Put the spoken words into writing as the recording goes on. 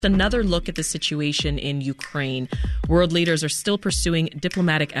Another look at the situation in Ukraine. World leaders are still pursuing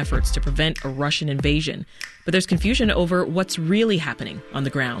diplomatic efforts to prevent a Russian invasion, but there's confusion over what's really happening on the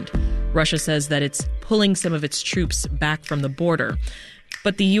ground. Russia says that it's pulling some of its troops back from the border,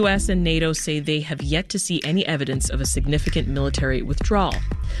 but the U.S. and NATO say they have yet to see any evidence of a significant military withdrawal.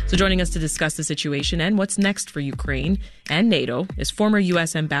 So joining us to discuss the situation and what's next for Ukraine and NATO is former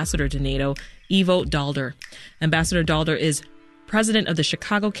U.S. Ambassador to NATO, Ivo Daalder. Ambassador Daalder is President of the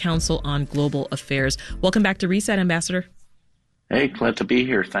Chicago Council on Global Affairs. Welcome back to Reset, Ambassador. Hey, glad to be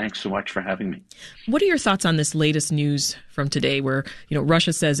here. Thanks so much for having me. What are your thoughts on this latest news from today where,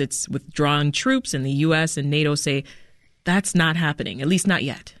 Russia says it's withdrawing troops and the U.S. and NATO say that's not happening, at least not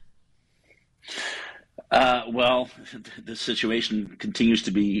yet? Well, the situation continues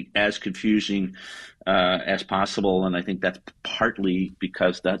to be as confusing as possible, and I think that's partly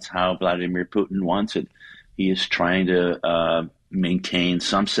because that's how Vladimir Putin wants it. He is trying to maintain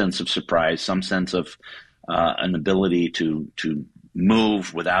some sense of surprise, some sense of an ability to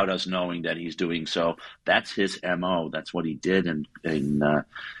move without us knowing that he's doing so. That's his MO. That's what he did in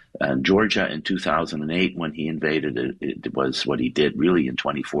Georgia in 2008 when he invaded. It was what he did really in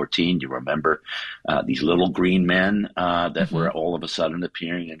 2014. You remember these little green men that were all of a sudden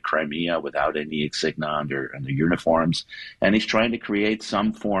appearing in Crimea without any insignia on their uniforms. And he's trying to create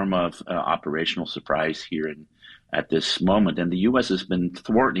some form of operational surprise here at this moment. And the U.S. has been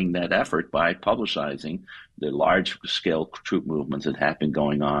thwarting that effort by publicizing the large-scale troop movements that have been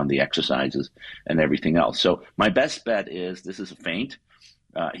going on, the exercises, and everything else. So my best bet is this is a feint.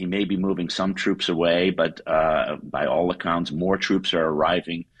 He may be moving some troops away, but by all accounts, more troops are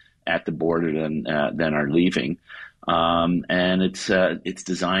arriving at the border than are leaving. And it's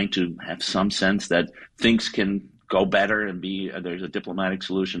designed to have some sense that things can go better and there's a diplomatic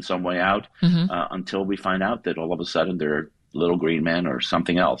solution some way out until we find out that all of a sudden there are little green men or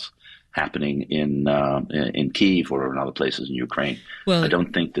something else happening in Kyiv or in other places in Ukraine. Well, I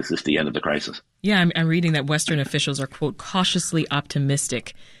don't think this is the end of the crisis. Yeah, I'm reading that Western officials are, quote, cautiously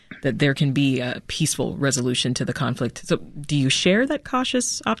optimistic that there can be a peaceful resolution to the conflict. So do you share that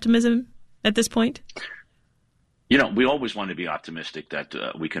cautious optimism at this point? We always want to be optimistic that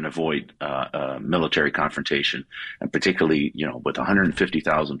we can avoid military confrontation, and particularly, with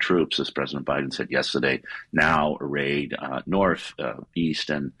 150,000 troops, as President Biden said yesterday, now arrayed north, east,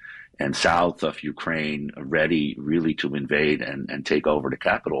 and south of Ukraine, ready really to invade and take over the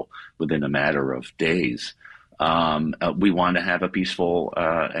capital within a matter of days. We want to have a peaceful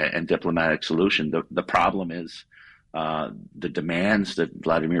and diplomatic solution. The problem is the demands that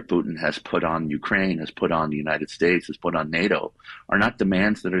Vladimir Putin has put on Ukraine, has put on the United States, has put on NATO, are not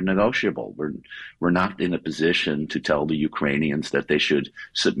demands that are negotiable. We're not in a position to tell the Ukrainians that they should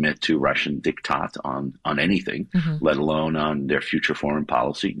submit to Russian diktat on anything, let alone on their future foreign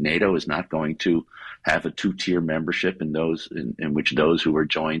policy. NATO is not going to have a two-tier membership in which those who were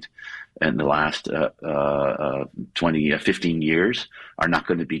joined in the last 15 years are not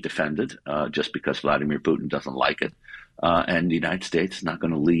going to be defended just because Vladimir Putin doesn't like it. And the United States is not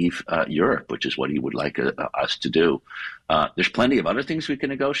going to leave Europe, which is what he would like us to do. There's plenty of other things we can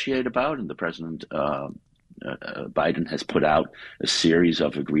negotiate about, and the President Biden has put out a series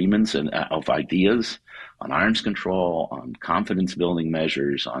of agreements and of ideas on arms control, on confidence-building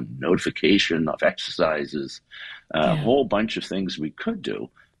measures, on notification of exercises, a whole bunch of things we could do.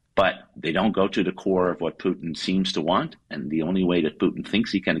 But they don't go to the core of what Putin seems to want, and the only way that Putin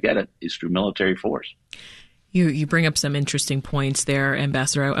thinks he can get it is through military force. You bring up some interesting points there,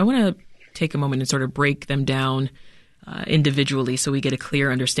 Ambassador. I want to take a moment and sort of break them down individually so we get a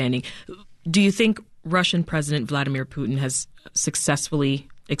clear understanding. Do you think Russian President Vladimir Putin has successfully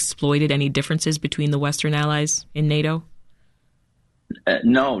exploited any differences between the Western allies in NATO?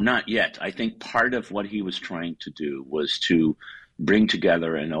 No, not yet. I think part of what he was trying to do was to bring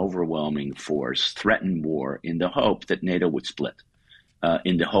together an overwhelming force, threaten war, in the hope that NATO would split,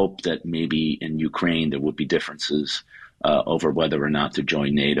 in the hope that maybe in Ukraine there would be differences over whether or not to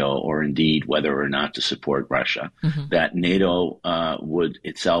join NATO or indeed whether or not to support Russia, that NATO would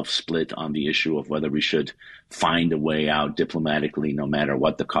itself split on the issue of whether we should find a way out diplomatically no matter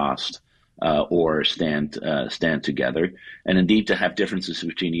what the cost, or stand together, and indeed to have differences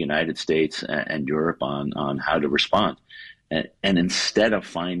between the United States and Europe on how to respond. And instead of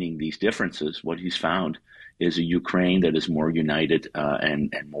finding these differences, what he's found is a Ukraine that is more united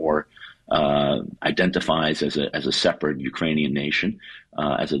and more identifies as a separate Ukrainian nation,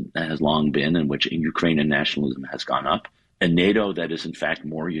 as it has long been, in which Ukrainian nationalism has gone up. A NATO that is in fact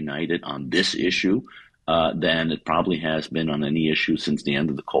more united on this issue than it probably has been on any issue since the end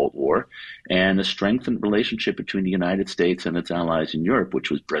of the Cold War, and a strengthened relationship between the United States and its allies in Europe,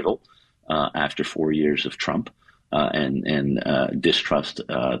 which was brittle after 4 years of Trump. And distrust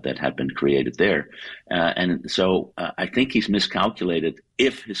that had been created there. And so I think he's miscalculated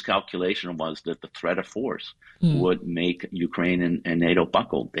if his calculation was that the threat of force would make Ukraine and NATO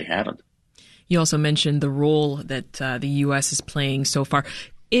buckle. They haven't. You also mentioned the role that the U.S. is playing so far.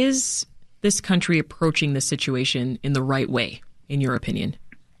 Is this country approaching the situation in the right way, in your opinion?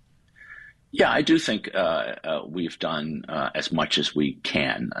 Yeah, I do think we've done as much as we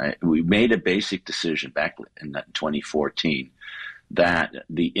can. We made a basic decision back in 2014 that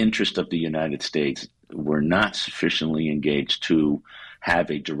the interest of the United States were not sufficiently engaged to have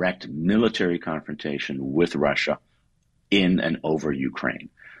a direct military confrontation with Russia in and over Ukraine.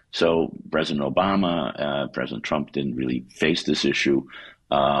 So President Obama, President Trump didn't really face this issue,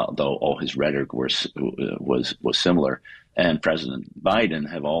 though all his rhetoric was similar. And President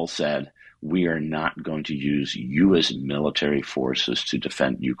Biden have all said, we are not going to use U.S. military forces to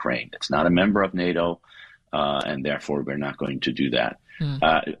defend Ukraine. It's not a member of NATO, and therefore we're not going to do that.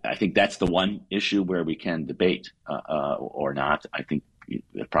 I think that's the one issue where we can debate or not. I think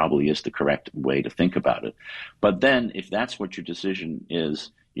it probably is the correct way to think about it. But then if that's what your decision is,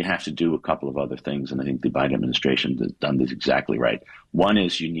 you have to do a couple of other things, and I think the Biden administration has done this exactly right. One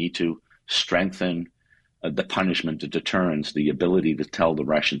is you need to strengthen the punishment, the deterrence, the ability to tell the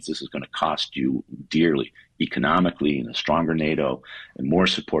Russians this is going to cost you dearly economically, and a stronger NATO and more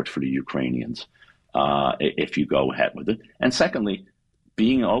support for the Ukrainians if you go ahead with it. And secondly,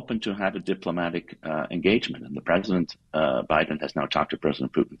 being open to have a diplomatic engagement. And the President, Biden, has now talked to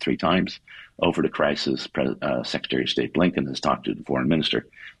President Putin 3 times over the crisis. Secretary of State Blinken has talked to the Foreign Minister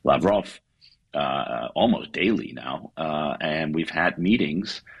Lavrov almost daily now. And we've had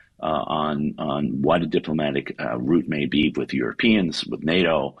meetings on what a diplomatic route may be with Europeans, with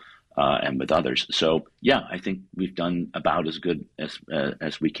NATO, and with others. So, yeah, I think we've done about as good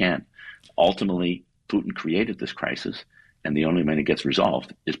as we can. Ultimately, Putin created this crisis, and the only way it gets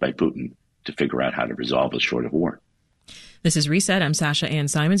resolved is by Putin to figure out how to resolve it short of war. This is Reset. I'm Sasha Ann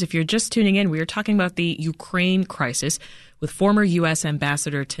Simons. If you're just tuning in, we are talking about the Ukraine crisis with former U.S.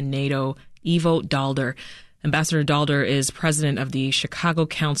 Ambassador to NATO, Ivo Daalder. Ambassador Daalder is president of the Chicago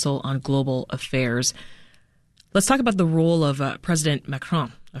Council on Global Affairs. Let's talk about the role of President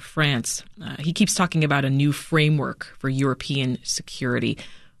Macron of France. He keeps talking about a new framework for European security.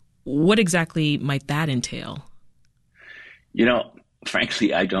 What exactly might that entail? You know,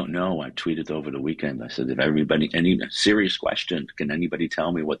 frankly, I don't know. I tweeted over the weekend. I said, if any serious question, can anybody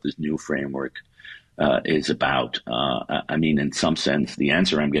tell me what this new framework is about? I mean, in some sense, the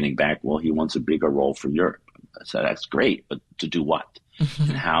answer I'm getting back, well, he wants a bigger role for Europe. I said, that's great, but to do what?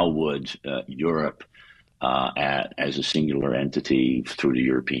 And how would Europe, as a singular entity through the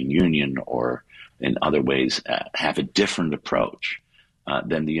European Union or in other ways, have a different approach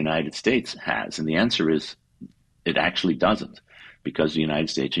than the United States has? And the answer is it actually doesn't, because the United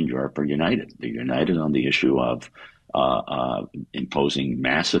States and Europe are united. They're united on the issue of imposing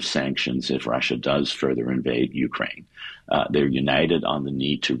massive sanctions if Russia does further invade Ukraine. They're united on the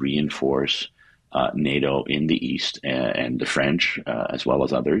need to reinforce NATO in the East, and the French, as well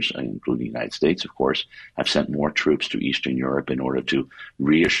as others, including the United States, of course, have sent more troops to Eastern Europe in order to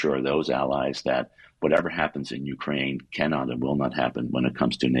reassure those allies that whatever happens in Ukraine cannot and will not happen when it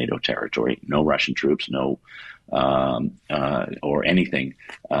comes to NATO territory. No Russian troops, no or anything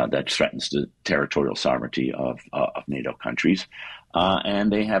that threatens the territorial sovereignty of NATO countries.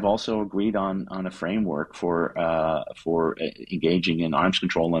 And they have also agreed on a framework for engaging in arms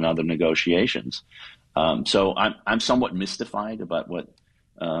control and other negotiations. So I'm somewhat mystified about what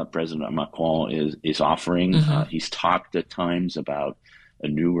President Macron is offering. He's talked at times about a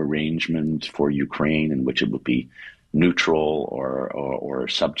new arrangement for Ukraine in which it would be neutral or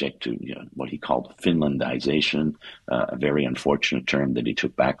subject to what he called Finlandization, a very unfortunate term that he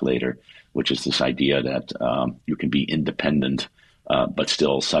took back later, which is this idea that you can be independent but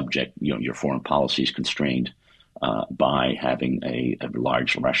still subject, your foreign policy is constrained by having a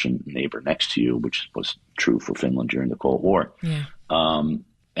large Russian neighbor next to you, which was true for Finland during the Cold War. Yeah.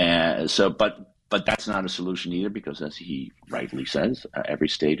 But that's not a solution either, because as he rightly says, every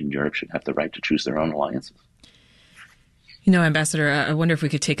state in Europe should have the right to choose their own alliances. Ambassador, I wonder if we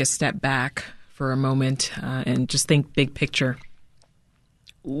could take a step back for a moment and just think big picture.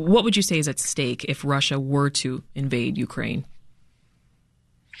 What would you say is at stake if Russia were to invade Ukraine?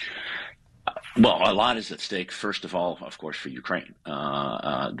 Well, a lot is at stake. First of all, of course, for Ukraine,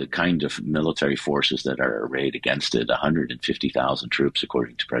 the kind of military forces that are arrayed against it, 150,000 troops,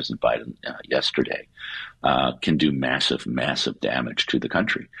 according to President Biden yesterday, can do massive, massive damage to the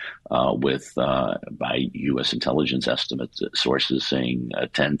country. By U.S. intelligence estimates, sources saying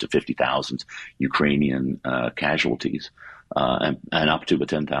 10 to 50,000 Ukrainian casualties, and up to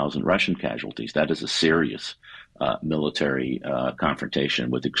 10,000 Russian casualties. That is a serious military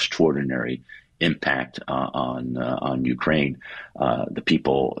confrontation with extraordinary impact on Ukraine. The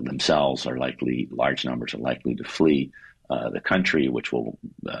people themselves large numbers are likely to flee the country, which will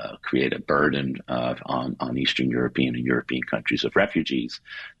create a burden on Eastern European and European countries of refugees.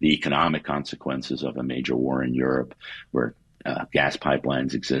 The economic consequences of a major war in Europe, where gas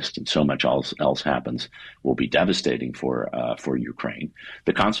pipelines exist and so much else happens, will be devastating for Ukraine.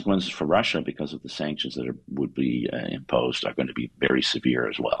 The consequences for Russia, because of the sanctions that would be imposed, are going to be very severe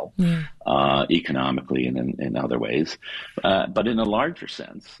as well, economically and in other ways. But in a larger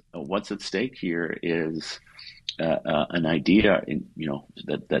sense, what's at stake here is an idea,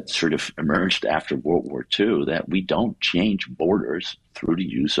 that sort of emerged after World War II, that we don't change borders through the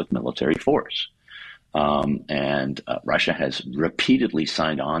use of military force. And Russia has repeatedly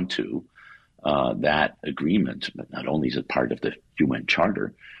signed on to that agreement, but not only is it part of the UN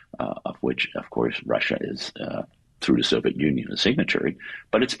Charter, of which, of course, Russia is, through the Soviet Union, a signatory,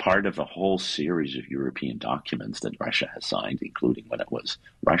 but it's part of a whole series of European documents that Russia has signed, including when it was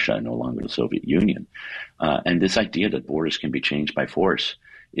Russia and no longer the Soviet Union. And this idea that borders can be changed by force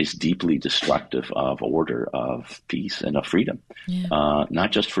is deeply destructive of order, of peace, and of freedom,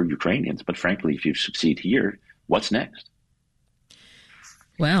 not just for Ukrainians, but frankly, if you succeed here, what's next?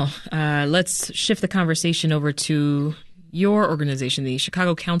 Well, let's shift the conversation over to your organization, the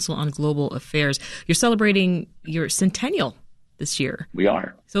Chicago Council on Global Affairs. You're celebrating your centennial this year. We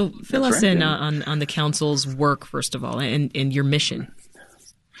are. So fill us in on the council's work, first of all, and your mission.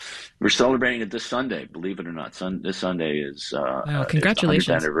 We're celebrating it this Sunday, believe it or not. This Sunday is congratulations.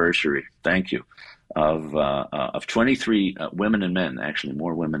 the 100th anniversary. Thank you. Of 23 women and men, actually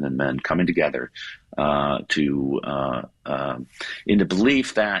more women than men, coming together in the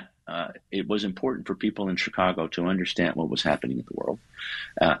belief that it was important for people in Chicago to understand what was happening in the world,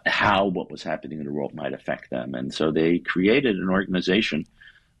 how what was happening in the world might affect them. And so they created an organization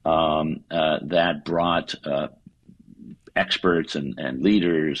that brought experts and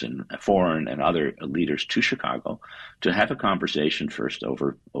leaders and foreign and other leaders to Chicago to have a conversation, first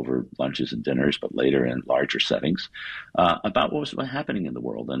over lunches and dinners, but later in larger settings, about what was happening in the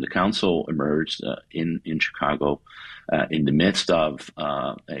world. And the council emerged in Chicago in the midst of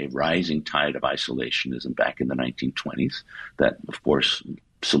a rising tide of isolationism back in the 1920s that, of course,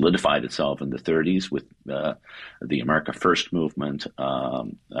 solidified itself in the 30s with the America First movement of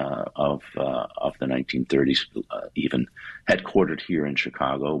the 1930s, even headquartered here in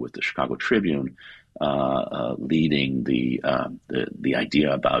Chicago, with the Chicago Tribune leading the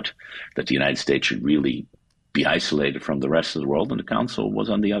idea about that the United States should really be isolated from the rest of the world, and the council was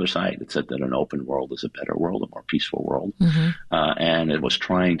on the other side. It said that an open world is a better world, a more peaceful world, and it was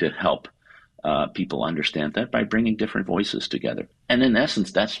trying to help people understand that by bringing different voices together. And in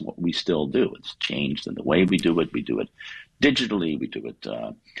essence, that's what we still do. It's changed in the way we do it. We do it digitally. We do it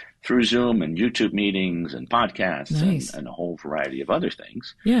through Zoom and YouTube meetings and podcasts and a whole variety of other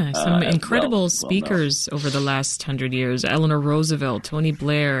things. Yeah, some incredible speakers over the last 100 years. Eleanor Roosevelt, Tony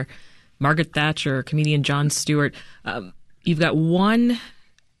Blair, Margaret Thatcher, comedian Jon Stewart. You've got one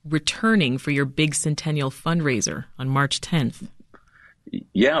returning for your big centennial fundraiser on March 10th.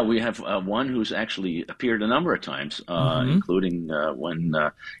 Yeah, we have one who's actually appeared a number of times, including when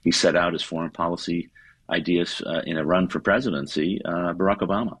he set out his foreign policy ideas in a run for presidency, Barack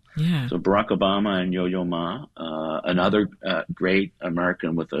Obama. Yeah. So Barack Obama and Yo-Yo Ma, another great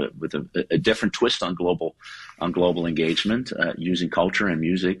American with a different twist on global engagement, using culture and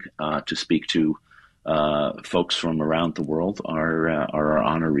music to speak to folks from around the world, are our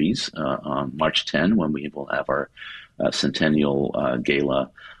honorees on March 10, when we will have our centennial gala.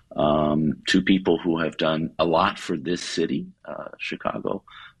 Two people who have done a lot for this city, Chicago,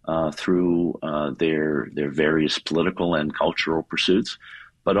 through their various political and cultural pursuits,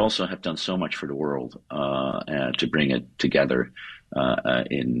 but also have done so much for the world to bring it together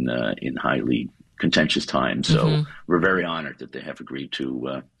in highly contentious times. So we're very honored that they have agreed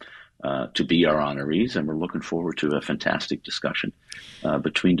to be our honorees, and we're looking forward to a fantastic discussion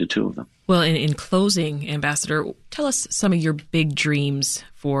between the two of them. Well, in closing, Ambassador, tell us some of your big dreams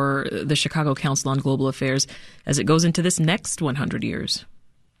for the Chicago Council on Global Affairs as it goes into this next 100 years.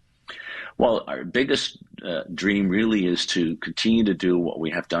 Well, our biggest dream really is to continue to do what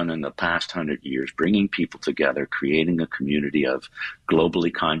we have done in the past 100 years, bringing people together, creating a community of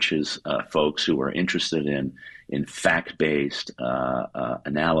globally conscious folks who are interested in fact-based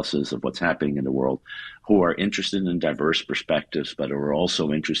analysis of what's happening in the world, who are interested in diverse perspectives, but who are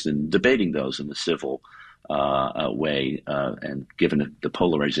also interested in debating those in a civil way, and given the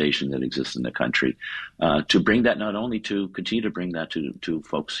polarization that exists in the country, to bring that not only to continue to bring that to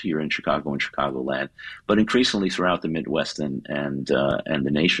folks here in Chicago and Chicagoland, but increasingly throughout the Midwest and the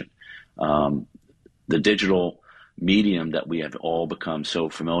nation. The digital medium that we have all become so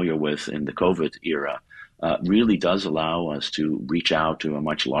familiar with in the COVID era really does allow us to reach out to a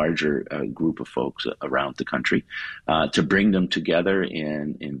much larger group of folks around the country, to bring them together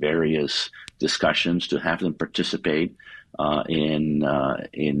in various discussions, to have them participate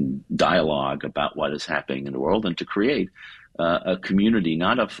in dialogue about what is happening in the world, and to create a community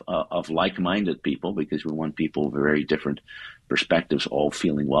not of like-minded people, because we want people with very different perspectives all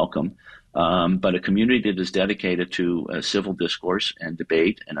feeling welcome, but a community that is dedicated to civil discourse and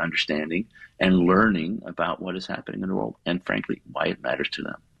debate and understanding and learning about what is happening in the world and, frankly, why it matters to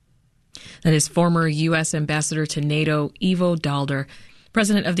them. That is former U.S. Ambassador to NATO, Ivo Daalder,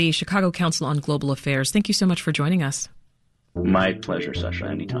 president of the Chicago Council on Global Affairs. Thank you so much for joining us. My pleasure, Sasha,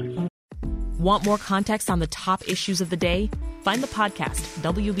 anytime. Want more context on the top issues of the day? Find the podcast,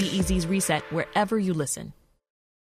 WBEZ's Reset, wherever you listen.